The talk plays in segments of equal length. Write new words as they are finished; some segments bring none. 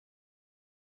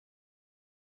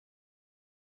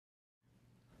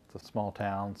It's a small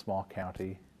town, small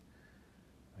county.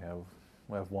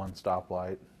 We have one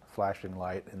stoplight, flashing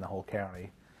light in the whole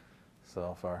county.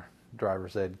 So if our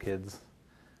driver's ed kids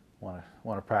want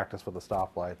to practice with a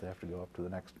stoplight, they have to go up to the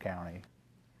next county.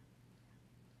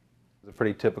 It's a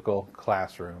pretty typical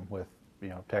classroom with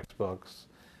textbooks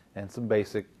and some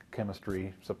basic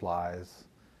chemistry supplies,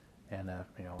 and a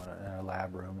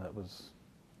lab room that was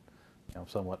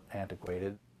somewhat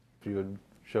antiquated. If you had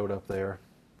showed up there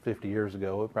 50 years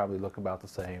ago, it would probably look about the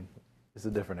same. It's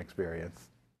a different experience.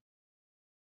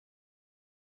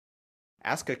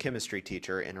 Ask a chemistry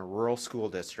teacher in a rural school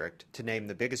district to name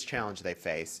the biggest challenge they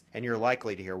face, and you're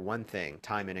likely to hear one thing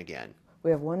time and again.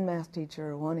 We have one math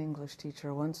teacher, one English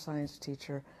teacher, one science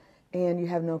teacher, and you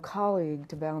have no colleague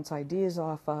to bounce ideas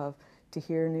off of, to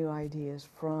hear new ideas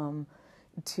from,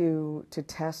 to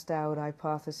test out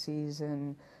hypotheses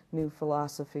and new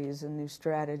philosophies and new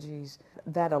strategies.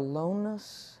 That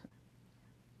aloneness,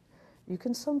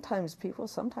 people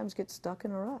sometimes get stuck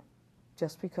in a rut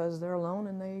just because they're alone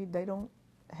and they don't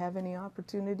have any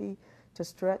opportunity to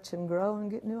stretch and grow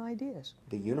and get new ideas.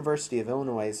 The University of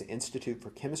Illinois' Institute for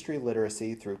Chemistry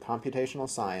Literacy through Computational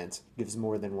Science gives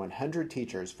more than 100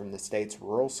 teachers from the state's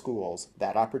rural schools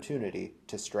that opportunity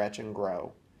to stretch and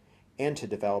grow, and to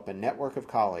develop a network of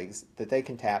colleagues that they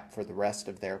can tap for the rest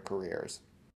of their careers.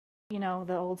 You know,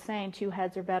 the old saying, 2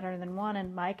 heads are better than 1.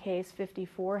 In my case,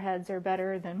 54 heads are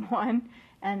better than 1,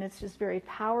 and it's just very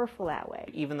powerful that way.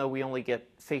 Even though we only get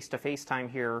face-to-face time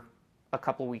here a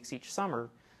couple weeks each summer,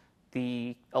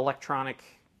 the electronic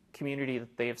community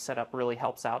that they have set up really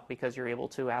helps out, because you're able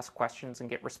to ask questions and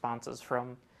get responses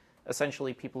from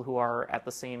essentially people who are at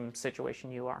the same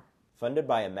situation you are. Funded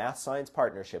by a math-science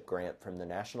partnership grant from the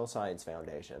National Science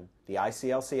Foundation, the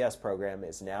ICLCS program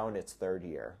is now in its 3rd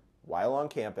year. While on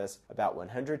campus, about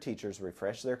 100 teachers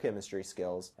refresh their chemistry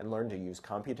skills and learn to use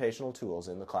computational tools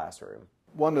in the classroom.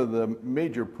 One of the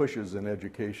major pushes in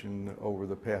education over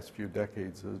the past few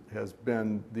decades has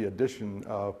been the addition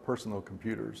of personal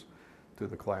computers to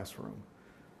the classroom.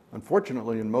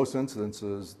 Unfortunately, in most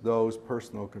instances, those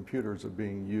personal computers are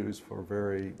being used for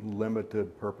very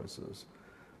limited purposes.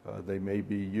 They may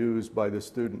be used by the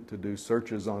student to do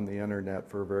searches on the internet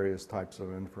for various types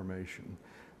of information.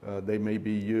 They may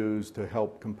be used to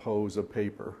help compose a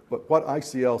paper. But what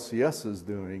ICLCS is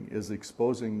doing is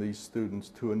exposing these students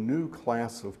to a new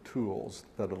class of tools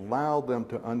that allow them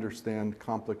to understand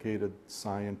complicated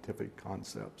scientific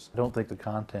concepts. I don't think the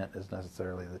content is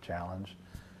necessarily the challenge,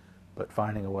 but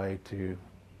finding a way to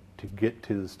get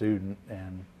to the student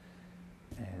and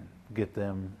get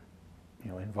them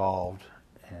involved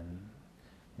and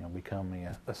becoming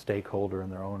a stakeholder in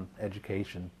their own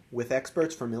education. With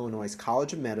experts from Illinois'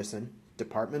 College of Medicine,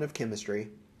 Department of Chemistry,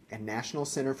 and National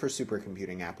Center for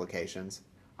Supercomputing Applications,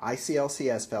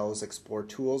 ICLCS fellows explore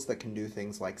tools that can do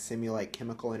things like simulate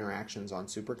chemical interactions on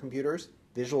supercomputers,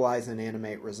 visualize and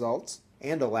animate results,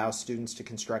 and allow students to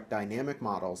construct dynamic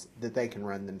models that they can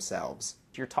run themselves.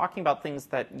 You're talking about things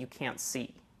that you can't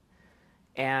see,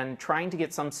 and trying to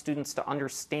get some students to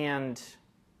understand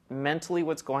mentally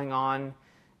what's going on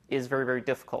is very, very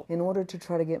difficult. In order to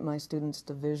try to get my students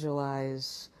to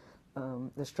visualize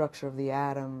the structure of the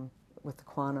atom with the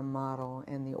quantum model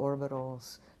and the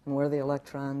orbitals and where the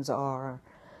electrons are,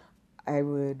 I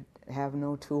would have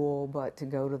no tool but to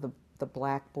go to the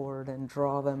blackboard and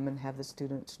draw them and have the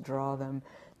students draw them.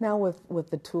 Now with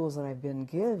the tools that I've been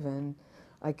given,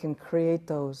 I can create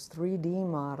those 3D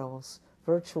models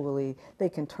virtually. They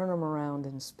can turn them around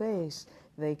in space.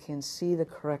 They can see the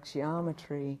correct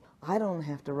geometry. I don't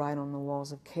have to write on the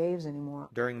walls of caves anymore.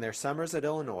 During their summers at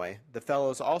Illinois, the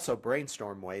fellows also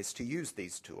brainstorm ways to use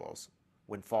these tools.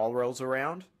 When fall rolls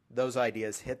around, those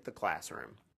ideas hit the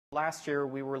classroom. Last year,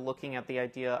 we were looking at the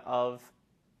idea of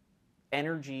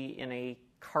energy in a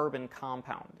carbon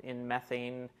compound, in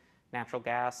methane, natural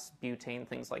gas, butane,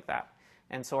 things like that.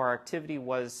 And so our activity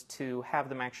was to have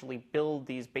them actually build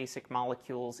these basic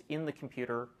molecules in the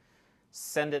computer,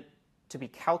 send it to be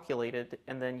calculated,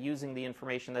 and then using the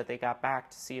information that they got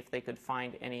back to see if they could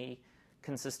find any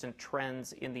consistent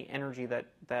trends in the energy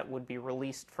that would be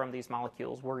released from these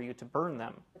molecules were you to burn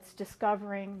them. It's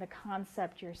discovering the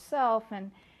concept yourself,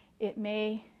 and it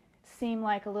may seem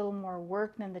like a little more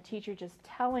work than the teacher just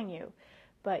telling you,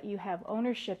 but you have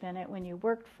ownership in it when you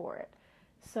worked for it.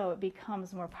 So it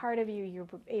becomes more part of you, you're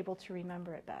able to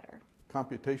remember it better.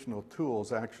 Computational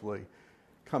tools actually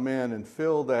come in and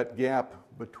fill that gap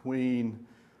between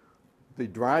the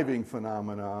driving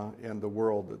phenomena and the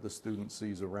world that the student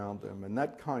sees around them. And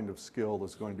that kind of skill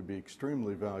is going to be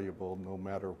extremely valuable no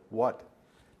matter what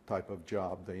type of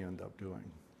job they end up doing.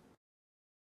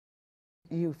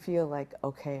 you feel like,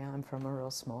 okay, I'm from a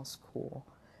real small school.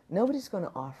 Nobody's going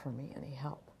to offer me any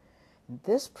help.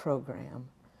 This program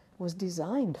was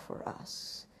designed for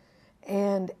us.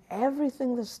 And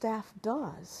everything the staff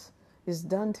does is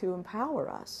done to empower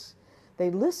us. They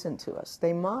listen to us,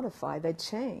 they modify, they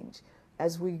change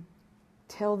as we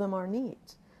tell them our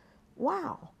needs.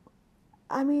 Wow.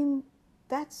 I mean,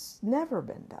 that's never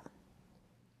been done.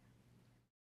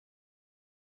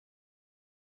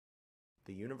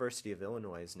 The University of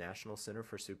Illinois' National Center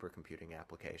for Supercomputing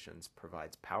Applications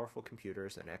provides powerful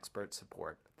computers and expert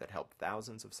support that help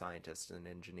thousands of scientists and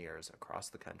engineers across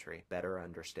the country better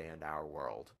understand our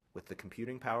world. With the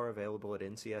computing power available at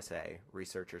NCSA,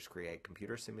 researchers create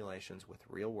computer simulations with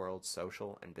real-world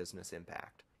social and business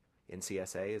impact.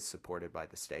 NCSA is supported by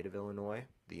the State of Illinois,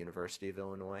 the University of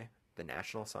Illinois, the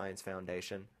National Science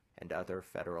Foundation, and other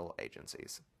federal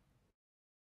agencies.